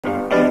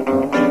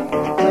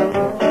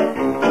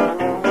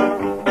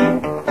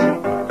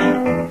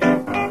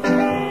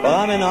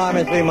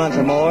Army 3 months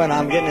or more, and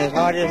I'm getting as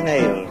hard as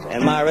nails.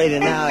 And my rating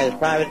now is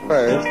private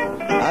first.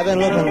 I've been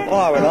looking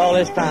forward all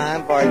this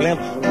time for a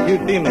glimpse of some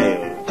cute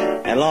females,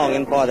 and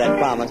longing for that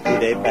promised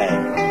 2-day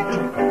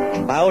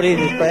pass. My OD's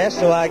is pressed,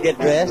 so I get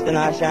dressed and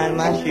I shine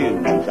my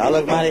shoes. I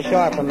look mighty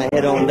sharp from my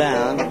head on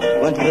down.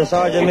 Went to the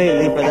sergeant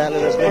immediately for that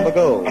little slip of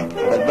gold.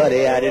 But,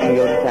 buddy, I didn't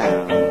go to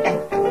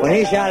town. When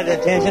he shouted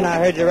attention, I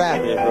heard the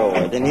rafters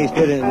roar. Then he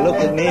stood and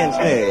looked at me and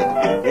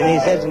sneered. Then he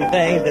said some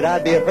things that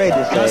I'd be afraid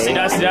to say.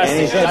 Dusty. And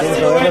he said them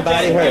so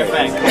everybody heard.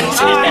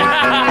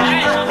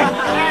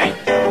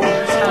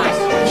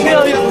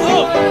 Chill,